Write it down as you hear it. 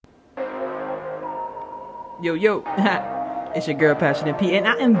Yo. It's your girl, Passionate P, and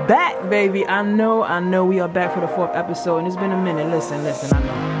I am back, baby. I know we are back for the 4th episode, and it's been a minute. Listen,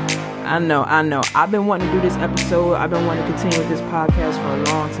 I know. I've been wanting to do this episode. I've been wanting to continue with this podcast for a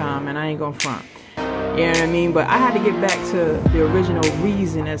long time, and I ain't gonna front. You know what I mean? But I had to get back to the original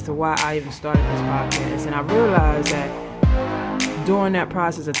reason as to why I even started this podcast, and I realized that during that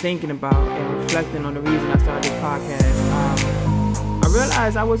process of thinking about and reflecting on the reason I started this podcast, I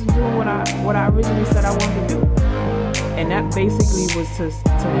realized I wasn't doing what I originally said I wanted to do. And that basically was to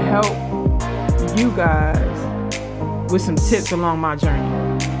help you guys with some tips along my journey.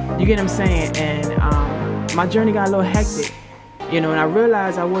 You get what I'm saying? And my journey got a little hectic, and I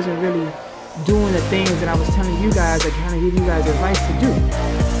realized I wasn't really doing the things that I was telling you guys, or trying to give you guys advice to do.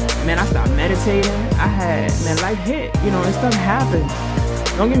 Man, I started meditating. Life hit, and stuff happens.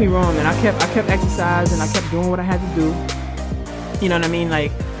 Don't get me wrong, man. I kept exercising. I kept doing what I had to do. You know what I mean?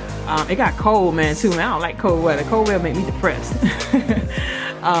 Like, it got cold, man, too, man. I don't like cold weather. Cold weather make me depressed.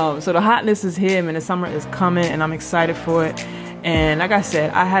 So the hotness is here, man. The summer is coming, and I'm excited for it. And like I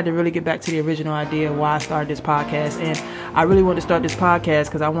said, I had to really get back to the original idea of why I started this podcast. And I really wanted to start this podcast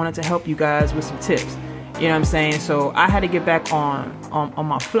because I wanted to help you guys with some tips. You know what I'm saying? So I had to get back on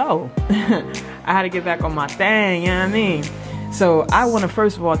my flow. I had to get back on my thing, you know what I mean? So I want to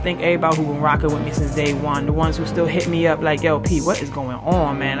first of all thank everybody who been rocking with me since day one. The ones who still hit me up like, yo, P, what is going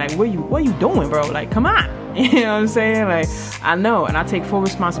on, man? Like, what you doing, bro? Like, come on. You know what I'm saying? Like, I know, and I take full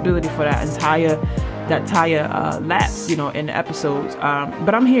responsibility for that entire lapse, in the episodes.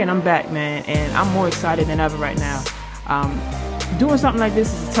 But I'm here and I'm back, man, and I'm more excited than ever right now. Doing something like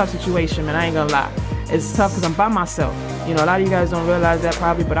this is a tough situation, man. I ain't gonna lie. It's tough because I'm by myself. A lot of you guys don't realize that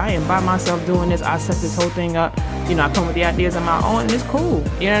probably, but I am by myself doing this. I set this whole thing up. I come with the ideas on my own, and it's cool.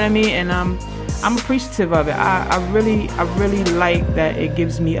 You know what I mean? And I'm appreciative of it. I really like that it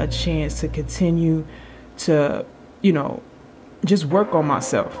gives me a chance to continue to, just work on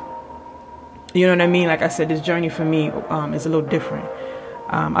myself. You know what I mean? Like I said, this journey for me is a little different.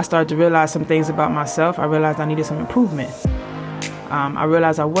 I started to realize some things about myself. I realized I needed some improvement. I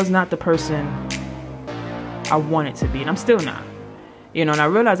realized I was not the person I wanted to be, and I'm still not. And I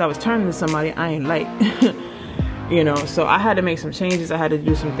realized I was turning to somebody I ain't like. So I had to make some changes. I had to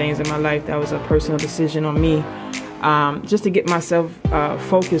do some things in my life. That was a personal decision on me, just to get myself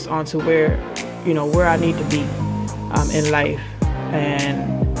focused onto where I need to be in life.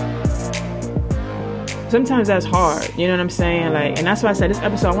 And sometimes that's hard. You know what I'm saying? Like, and that's why I said this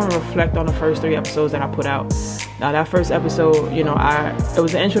episode, I want to reflect on the first 3 episodes that I put out. Now, that first episode, it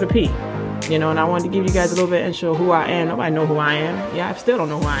was the intro to P. And I wanted to give you guys a little bit of intro of who I am. Nobody know who I am. Yeah, I still don't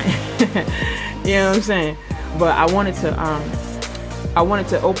know who I am. You know what I'm saying? But I wanted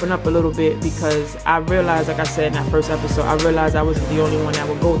to open up a little bit because I realized, like I said in that first episode, I realized I wasn't the only one that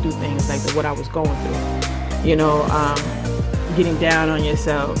would go through things like what I was going through. Getting down on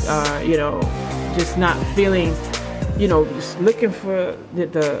yourself, just not feeling, just looking for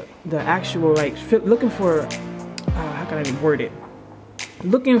the actual, looking for, how can I even word it?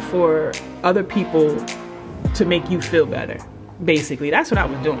 Looking for other people to make you feel better. Basically, that's what I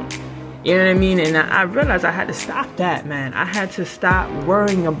was doing. You know what I mean? And I realized I had to stop that, man. I had to stop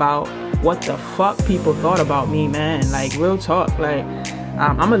worrying about what the fuck people thought about me, man. Like, real talk. Like,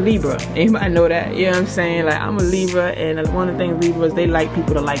 I'm a Libra. Anybody know that? You know what I'm saying? Like, I'm a Libra, and one of the things Libras, they like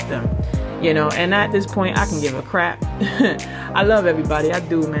people to like them. And at this point, I can give a crap. I love everybody. I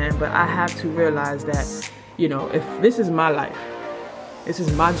do, man. But I have to realize that, if this is my life, this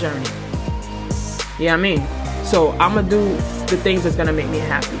is my journey. You know what I mean? So I'm going to do the things that's going to make me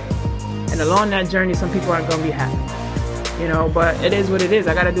happy. And along that journey, some people aren't going to be happy. But it is what it is.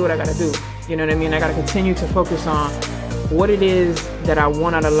 I got to do what I got to do. You know what I mean? I got to continue to focus on what it is that I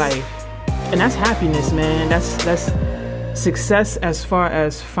want out of life. And that's happiness, man. That's success as far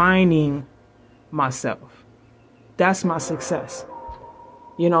as finding myself. That's my success.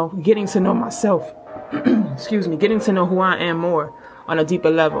 Getting to know myself. Excuse me. Getting to know who I am more on a deeper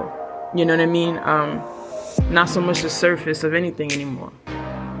level. You know what I mean? Not so much the surface of anything anymore.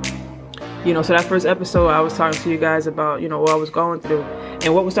 So that first episode, I was talking to you guys about, what I was going through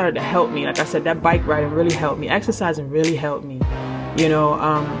and what was starting to help me. Like I said, that bike riding really helped me. Exercising really helped me.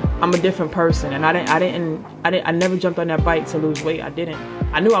 I'm a different person, and I never jumped on that bike to lose weight. I didn't.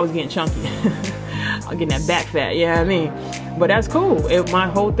 I knew I was getting chunky. I'm getting that back fat. You know what I mean? But that's cool. My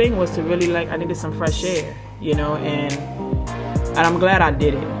whole thing was to really, I needed some fresh air, and I'm glad I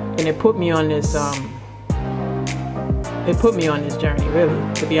did it. And it put me on this, journey,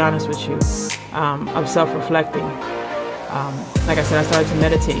 really, to be honest with you, of self-reflecting. Like I said, I started to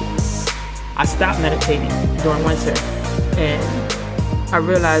meditate. I stopped meditating during winter, and I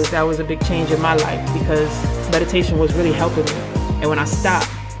realized that was a big change in my life because meditation was really helping me. And when I stopped,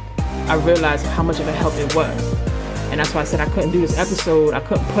 I realized how much of a help it was. And that's why I said I couldn't do this episode. I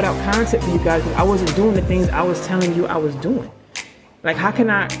couldn't put out content for you guys because I wasn't doing the things I was telling you I was doing. Like, how can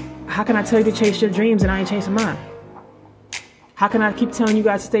I tell you to chase your dreams and I ain't chasing mine? How can I keep telling you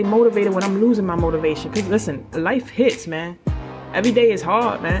guys to stay motivated when I'm losing my motivation? Because listen, life hits, man. Every day is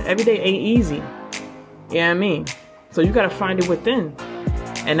hard, man. Every day ain't easy. You know what I mean? So you got to find it within.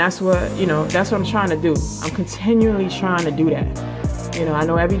 And that's what I'm trying to do. I'm continually trying to do that. I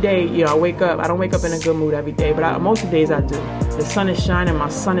know every day, I wake up. I don't wake up in a good mood every day, but most of the days I do. The sun is shining. My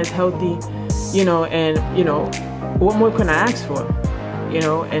son is healthy, and, what more can I ask for,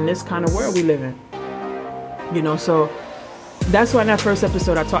 in this kind of world we live in, so that's why in that first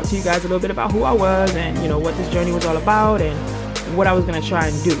episode, I talked to you guys a little bit about who I was and, what this journey was all about and what I was going to try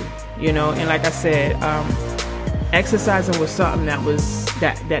and do, and like I said, exercising was something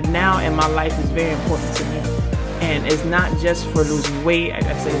that now in my life is very important to me. And it's not just for losing weight. Like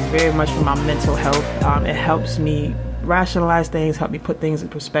I said, it's very much for my mental health. It helps me rationalize things, help me put things in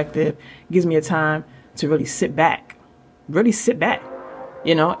perspective. It gives me a time to really sit back, and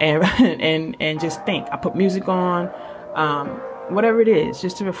just think. I put music on, whatever it is,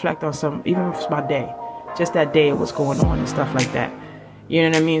 just to reflect on even if it's my day, just that day, what's going on and stuff like that. You know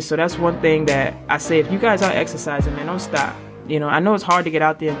what I mean? So that's one thing that I say, if you guys are exercising, man, don't stop. I know it's hard to get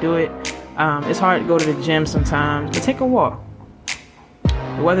out there and do it. It's hard to go to the gym sometimes, but take a walk.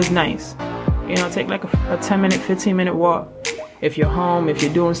 The weather's nice. Take like a 10-minute, 15-minute walk. If you're home, if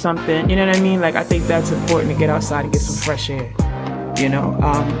you're doing something, you know what I mean? Like, I think that's important to get outside and get some fresh air.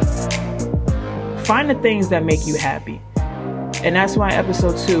 Find the things that make you happy. And that's why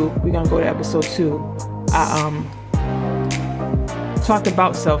episode 2, we're going to go to episode 2. I talked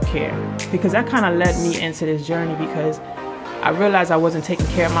about self-care because that kind of led me into this journey because I realized I wasn't taking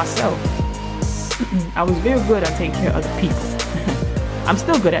care of myself. I was very good at taking care of other people. I'm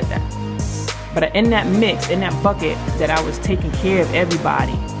still good at that. But in that mix, in that bucket that I was taking care of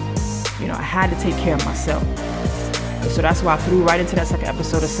everybody, I had to take care of myself. So that's why I threw right into that second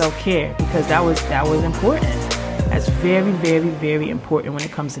episode of self-care because that was important. That's very, very, very important when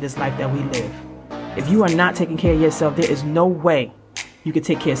it comes to this life that we live. If you are not taking care of yourself, there is no way you can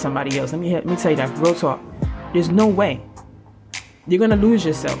take care of somebody else. Let me tell you that, real talk. There's no way. You're going to lose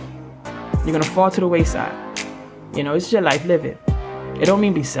yourself. You're going to fall to the wayside. It's your life, live it. It don't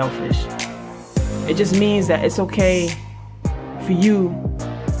mean be selfish. It just means that it's okay for you,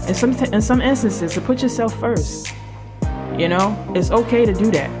 in some instances, to put yourself first. It's okay to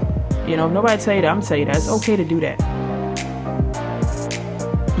do that. Nobody tell you that. I'm telling you that. It's okay to do that.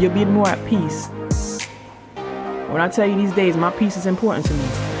 You'll be more at peace. When I tell you these days, my peace is important to me.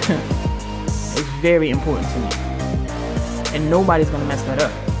 It's very important to me. And nobody's going to mess that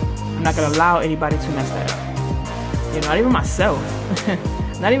up. I'm not going to allow anybody to mess that up. Not even myself.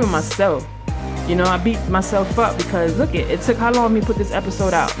 Not even myself. I beat myself up because, look, it took how long me put this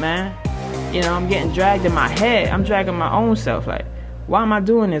episode out, man? I'm getting dragged in my head. I'm dragging my own self. Like, why am I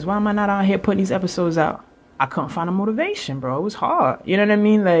doing this? Why am I not out here putting these episodes out? I couldn't find a motivation, bro. It was hard. You know what I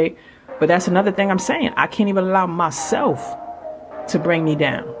mean? Like, but that's another thing I'm saying. I can't even allow myself to bring me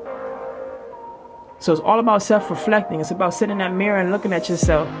down. So it's all about self-reflecting. It's about sitting in that mirror and looking at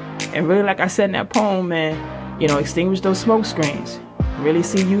yourself. And really, like I said in that poem, man, extinguish those smoke screens. Really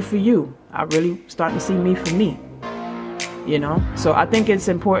see you for you. I really starting to see me for me. So I think it's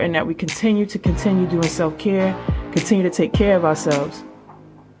important that we continue doing self-care, continue to take care of ourselves.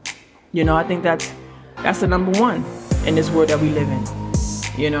 I think that's the number one in this world that we live in.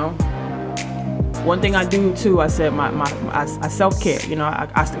 One thing I do too, I said I self-care.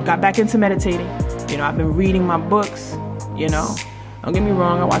 I got back into meditating. I've been reading my books. Don't get me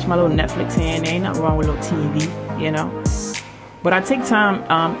wrong, I watch my little Netflix here and there. Ain't nothing wrong with a little TV, But I take time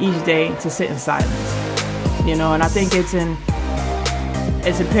each day to sit in silence. And I think it's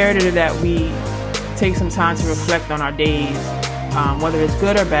imperative that we take some time to reflect on our days, whether it's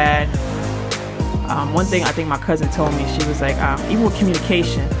good or bad. One thing I think my cousin told me, she was like, even with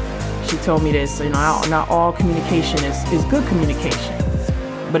communication, she told me this, not all communication is good communication,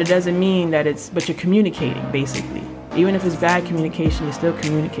 but it doesn't mean that but you're communicating, basically. Even if it's bad communication, you're still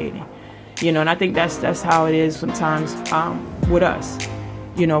communicating. And I think that's how it is sometimes with us.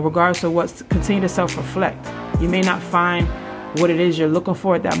 Regardless of what's, continue to self-reflect. You may not find what it is you're looking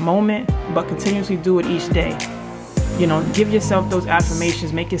for at that moment, but continuously do it each day. Give yourself those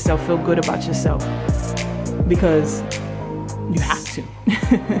affirmations, make yourself feel good about yourself, because you have to.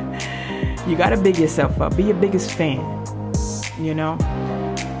 You got to big yourself up, be your biggest fan,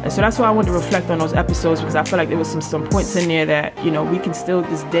 And so that's why I wanted to reflect on those episodes, because I feel like there was some points in there that, we can still to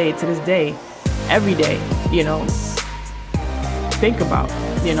this day, every day, think about,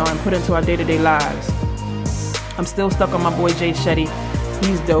 and put into our day-to-day lives. I'm still stuck on my boy Jay Shetty.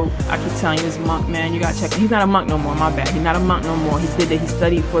 He's dope. I keep telling you, this monk, man, you gotta check him. He's not a monk no more, my bad. He's not a monk no more. He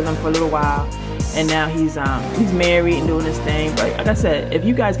studied for them for a little while, and now he's married and doing this thing. But like I said, if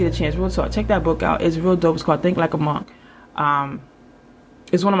you guys get a chance, real talk, check that book out. It's real dope. It's called Think Like a Monk.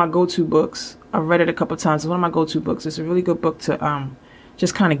 It's one of my go-to books. I've read it a couple times. It's one of my go-to books. It's a really good book to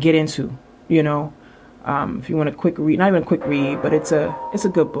just kind of get into, if you want a quick read, not even a quick read, but it's a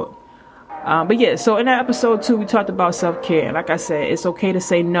good book. But yeah, so in that episode 2, we talked about self-care. Like I said, it's okay to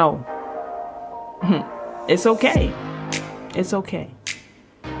say no. It's okay. It's okay.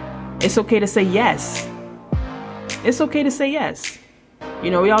 It's okay to say yes. It's okay to say yes.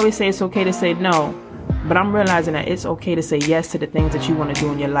 We always say it's okay to say no, but I'm realizing that it's okay to say yes to the things that you want to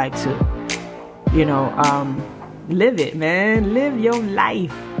do in your life too. Live it, man. Live your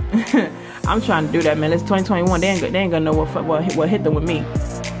life. I'm trying to do that, man. It's 2021. They ain't gonna know what hit them with me.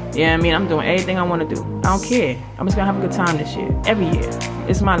 Yeah, I'm doing everything I want to do. I don't care. I'm just gonna have a good time this year. Every year.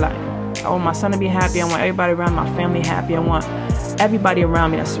 It's my life. I want my son to be happy. I want everybody around my family happy. I want everybody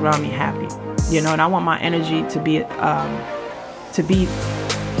around me that surround me happy. And I want my energy to be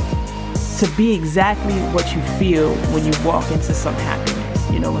exactly what you feel when you walk into some happiness,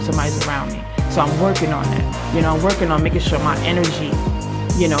 when somebody's around me. So I'm working on that. I'm working on making sure my energy,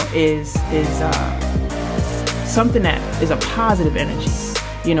 is something that is a positive energy,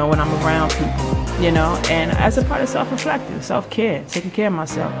 when I'm around people, and as a part of self-reflective, self-care, taking care of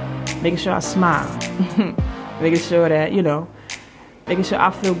myself, making sure I smile, making sure that, making sure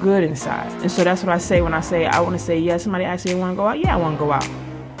I feel good inside. And so that's what I say when I say I want to say yes. Somebody asks me, you want to go out? Yeah, I want to go out.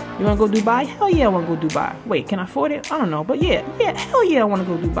 You want to go Dubai? Hell yeah, I want to go Dubai. Wait, can I afford it? I don't know. But yeah, hell yeah, I want to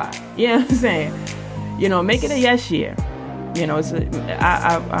go Dubai. You know what I'm saying? Make it a yes year.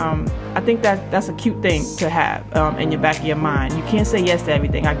 I think that's a cute thing to have in your back of your mind. You can't say yes to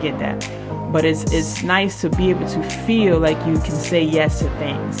everything. I get that. But it's nice to be able to feel like you can say yes to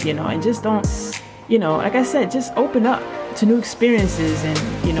things, and just don't, like I said, just open up to new experiences and,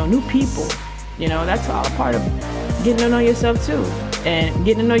 new people. That's all a part of getting to know yourself too. And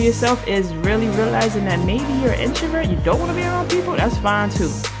getting to know yourself is really realizing that maybe you're an introvert, you don't want to be around people, that's fine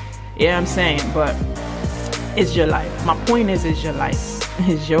too. Yeah, I'm saying, but it's your life. My point is, it's your life.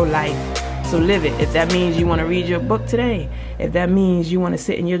 It's your life. So live it. If that means you want to read your book today, if that means you want to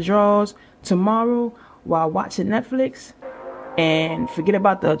sit in your drawers tomorrow while watching Netflix and forget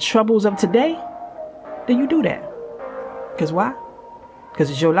about the troubles of today, then you do that. Because why?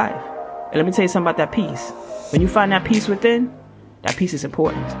 Because it's your life. And let me tell you something about that peace. When you find that peace within, that peace is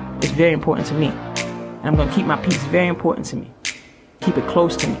important. It's very important to me. And I'm going to keep my peace very important to me. Keep it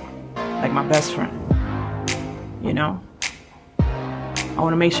close to me. Like my best friend. I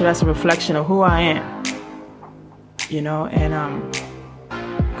want to make sure that's a reflection of who I am. And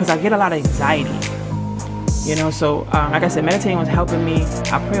because I get a lot of anxiety. So like I said, meditating was helping me.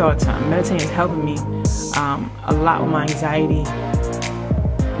 I pray all the time. Meditating is helping me a lot with my anxiety.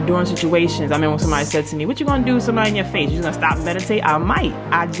 During situations, when somebody said to me, what you gonna do with somebody in your face? You gonna stop and meditate?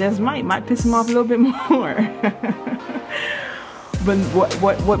 I just might piss them off a little bit more. But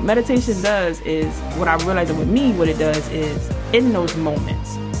what meditation does is, what I realize that with me, what it does is, in those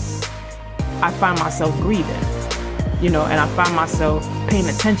moments, I find myself breathing, and I find myself paying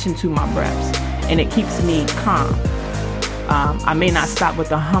attention to my breaths, and it keeps me calm. I may not stop with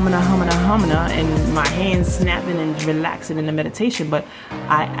the humana, and my hands snapping and relaxing in the meditation, but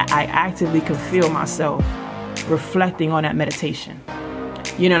I actively can feel myself reflecting on that meditation.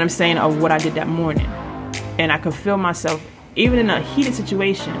 You know what I'm saying? Of what I did that morning. And I can feel myself, even in a heated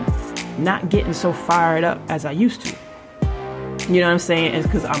situation, not getting so fired up as I used to. You know what I'm saying? It's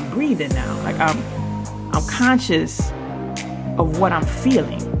because I'm breathing now. Like I'm conscious of what I'm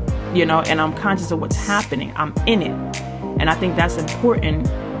feeling, and I'm conscious of what's happening. I'm in it. And I think that's important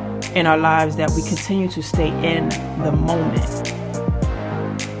in our lives, that we continue to stay in the moment.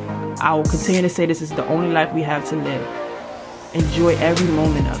 I will continue to say this is the only life we have to live. Enjoy every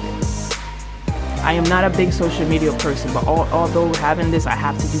moment of it. I am not a big social media person, but although having this, I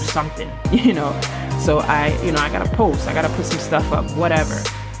have to do something, So I gotta post, I gotta put some stuff up, whatever.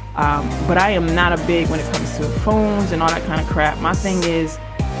 But I am not a big when it comes to phones and all that kind of crap. My thing is,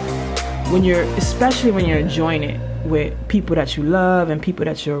 especially when you're enjoying it with people that you love and people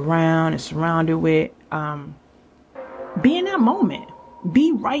that you're around and surrounded with, be in that moment.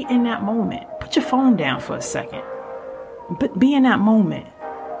 Be right in that moment. Put your phone down for a second. But be in that moment.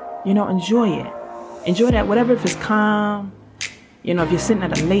 Enjoy it. Enjoy that, whatever, if it's calm, You know, if you're sitting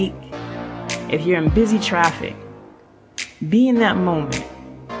at a lake, if you're in busy traffic, be in that moment.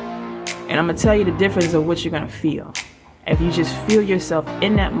 And I'm going to tell you the difference of what you're going to feel. If you just feel yourself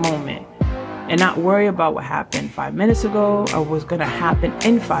in that moment and not worry about what happened 5 minutes ago or what's going to happen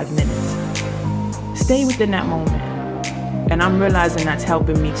in 5 minutes. Stay within that moment. And I'm realizing that's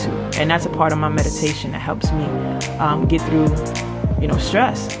helping me too. And that's a part of my meditation that helps me get through,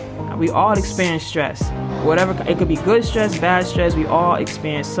 stress. We all experience stress. Whatever, it could be good stress, bad stress. We all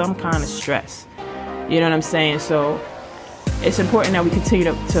experience some kind of stress. You know what I'm saying? So it's important that we continue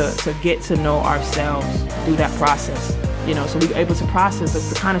to get to know ourselves through that process. So we're able to process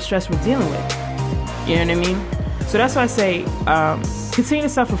the kind of stress we're dealing with. You know what I mean? So that's why I say, continue to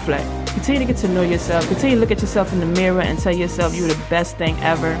self-reflect. Continue to get to know yourself. Continue to look at yourself in the mirror and tell yourself you're the best thing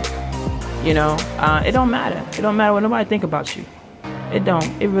ever. It don't matter. It don't matter what nobody think about you. It don't.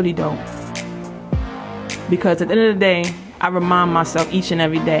 It really don't. Because at the end of the day, I remind myself each and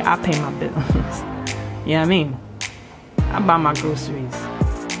every day, I pay my bills. You know what I mean? I buy my groceries. You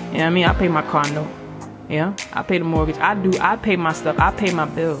know what I mean? I pay my car note. Yeah, I pay the mortgage. I pay my stuff. I pay my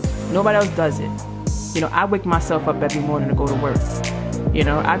bills. Nobody else does it. I wake myself up every morning to go to work.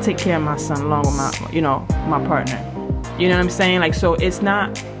 I take care of my son along with my partner. You know what I'm saying? Like, so it's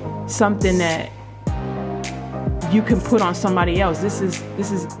not something that you can put on somebody else. This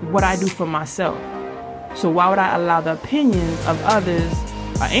is what I do for myself. So why would I allow the opinions of others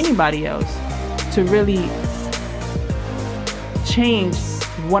or anybody else to really change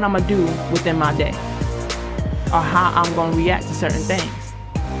what I'm going to do within my day or how I'm going to react to certain things?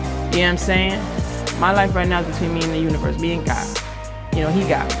 You know what I'm saying? My life right now is between me and the universe, me and God. He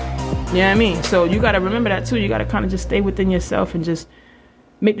got me. You know what I mean? So you got to remember that too. You got to kind of just stay within yourself and just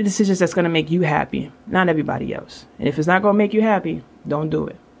make the decisions that's going to make you happy, not everybody else. And if it's not going to make you happy, don't do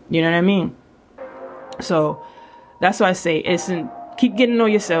it. You know what I mean? So that's why I say keep getting to know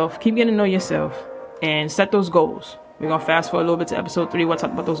yourself, and set those goals. We're going to fast forward a little bit to episode 3. We'll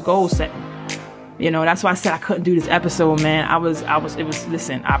talk about those goals setting. That's why I said I couldn't do this episode, man.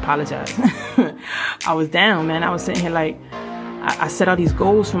 Listen, I apologize. I was down, man. I was sitting here like, I set out these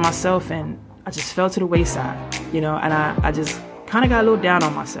goals for myself and I just fell to the wayside, and I just kind of got a little down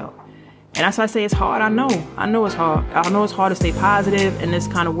on myself. And that's why I say it's hard. I know it's hard. I know it's hard to stay positive in this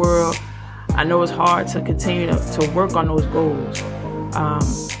kind of world. I know it's hard to continue to work on those goals.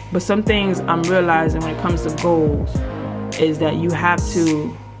 But some things I'm realizing when it comes to goals is that you got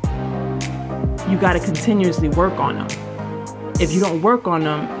to continuously work on them. If you don't work on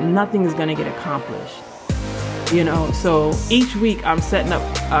them, nothing is going to get accomplished. So each week I'm setting up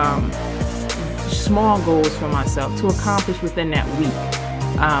small goals for myself to accomplish within that week.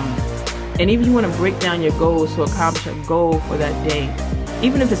 And even if you want to break down your goals to accomplish a goal for that day,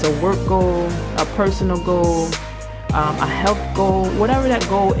 even if it's a work goal, a personal goal, a health goal, whatever that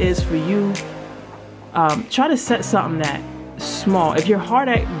goal is for you, try to set something that small. If you're hard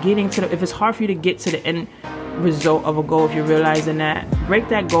at if it's hard for you to get to the end result of a goal, if you're realizing that, break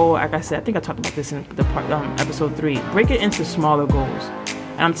that goal. Like I said, I think I talked about this in the episode 3. Break it into smaller goals.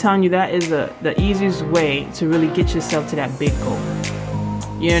 And I'm telling you, that is the easiest way to really get yourself to that big goal.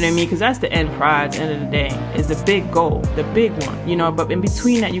 You know what I mean? Because that's the end prize at the end of the day, is the big goal, the big one. But in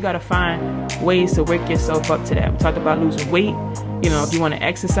between that, you got to find ways to wake yourself up to that. We talked about losing weight. If you want to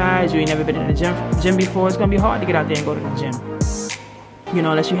exercise, you ain't never been in the gym before, it's going to be hard to get out there and go to the gym.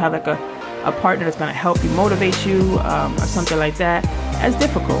 Unless you have like a partner that's going to help you, motivate you, or something like that. That's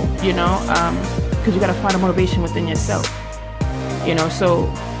difficult, because you got to find a motivation within yourself.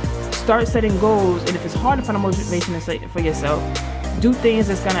 So start setting goals. And if it's hard to find a motivation for yourself, do things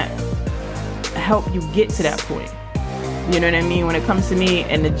that's going to help you get to that point. You know what I mean? When it comes to me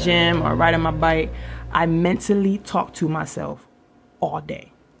in the gym or riding my bike, I mentally talk to myself all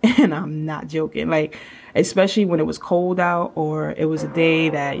day. And I'm not joking. Like, especially when it was cold out or it was a day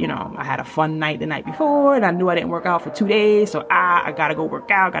that, I had a fun night the night before and I knew I didn't work out for 2 days. So I got to go work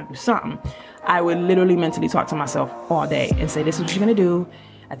out, got to do something. I would literally mentally talk to myself all day and say, this is what you're going to do.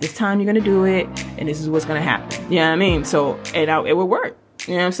 At this time, you're going to do it. And this is what's going to happen. You know what I mean? So it would work.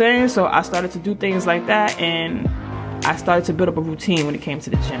 You know what I'm saying? So I started to do things like that. And I started to build up a routine when it came to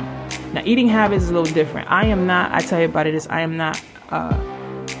the gym. Now, eating habits is a little different. I tell you about it, I am not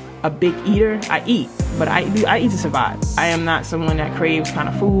a big eater. I eat, but I eat to survive. I am not someone that craves kind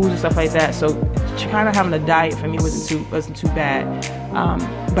of foods and stuff like that. So kind of having a diet for me wasn't too bad.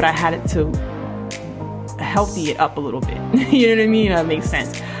 But I had it to healthy it up a little bit. You know what I mean? That makes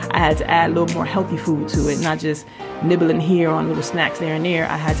sense. I had to add a little more healthy food to it, not just nibbling here on little snacks there and there.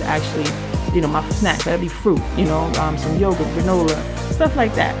 I had to actually, my snacks, that'd be fruit, some yogurt, granola, stuff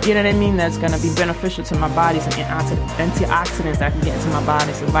like that. You know what I mean? That's going to be beneficial to my body, some antioxidants that I can get into my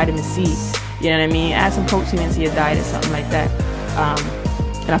body, some vitamin C, you know what I mean? Add some protein into your diet or something like that.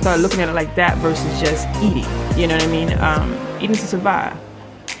 And I started looking at it like that versus just eating, you know what I mean? Eating to survive,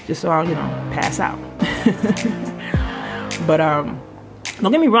 just so I don't, pass out. But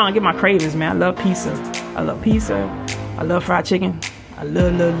don't get me wrong, I get my cravings, man. I love pizza. I love fried chicken. I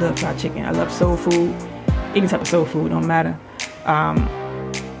love fried chicken. I love soul food. Any type of soul food, don't matter.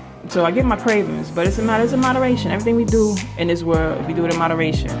 So I get my cravings, but it's in moderation. Everything we do in this world, if we do it in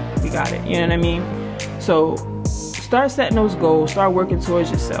moderation, we got it. You know what I mean? So start setting those goals. Start working towards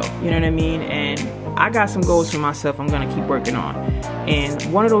yourself. You know what I mean? And I got some goals for myself I'm going to keep working on. And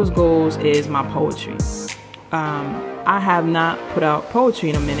one of those goals is my poetry. I have not put out poetry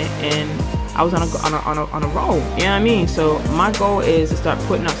in a minute, and I was on a roll. You know what I mean? So my goal is to start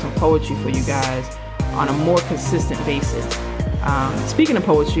putting out some poetry for you guys on a more consistent basis. Speaking of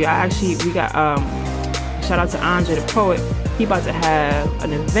poetry, we got shout out to Andre the Poet. He about to have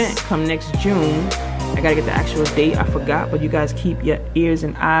an event come next June. I gotta get the actual date. I forgot, but you guys keep your ears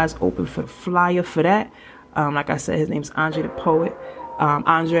and eyes open for the flyer for that. Like I said, his name's Andre the Poet.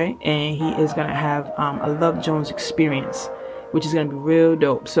 Andre, and he is gonna have a Love Jones experience, which is gonna be real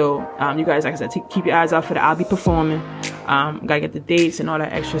dope. So you guys, like I said, keep your eyes out for that. I'll be performing. Gotta get the dates and all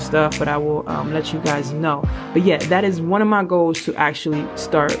that extra stuff, but I will let you guys know. But yeah, that is one of my goals, to actually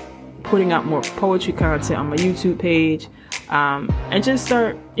start putting out more poetry content on my YouTube page, and just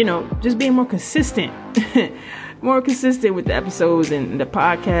start, just being more consistent. More consistent with the episodes and the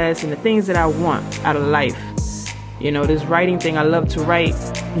podcast and the things that I want out of life. This writing thing, I love to write.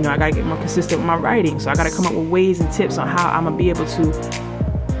 I gotta get more consistent with my writing. So I gotta come up with ways and tips on how I'm gonna be able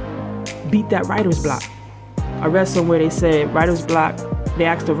to beat that writer's block. I read somewhere they said writer's block. They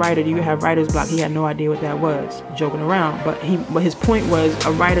asked the writer, do you have writer's block? He had no idea what that was, joking around. But his point was,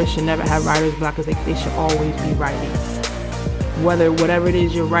 a writer should never have writer's block, because they should always be writing. Whatever it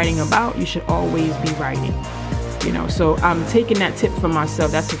is you're writing about, you should always be writing. So I'm taking that tip from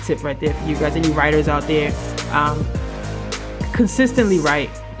myself. That's a tip right there for you guys, any writers out there. Consistently write.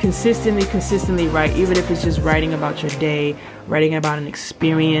 Consistently write, even if it's just writing about your day, writing about an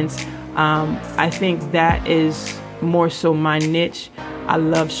experience. I think that is more so my niche. I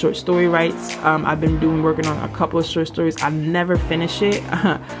love short story writes. I've been working on a couple of short stories. I've never finished it.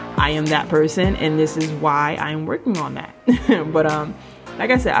 I am that person, and this is why I'm working on that. But like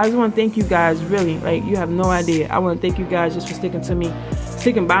I said, I just want to thank you guys, really. Like, you have no idea. I want to thank you guys just for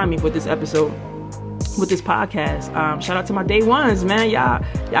sticking by me with this episode, with this podcast. Shout out to my day ones, man.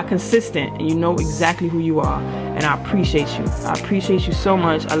 Y'all consistent, and you know exactly who you are, and I appreciate you. I appreciate you so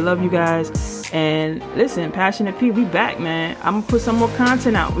much. I love you guys. And listen, Passionate P, we back, man. I'm gonna put some more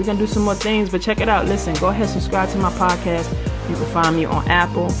content out. We're gonna do some more things, but check it out. Listen, go ahead, subscribe to my podcast. You can find me on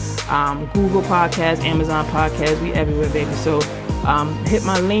Apple, Google Podcasts, Amazon Podcasts. We everywhere, baby. So hit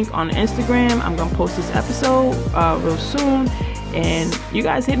my link on Instagram. I'm gonna post this episode real soon. And you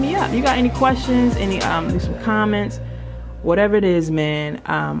guys hit me up. You got any questions, leave some comments, whatever it is, man.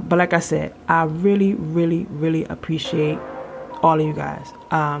 But like I said, I really, really, really appreciate all of you guys.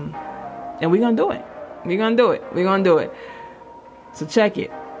 And we're going to do it. We're going to do it. So check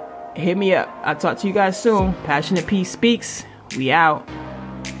it. Hit me up. I'll talk to you guys soon. Passionate P speaks. We out.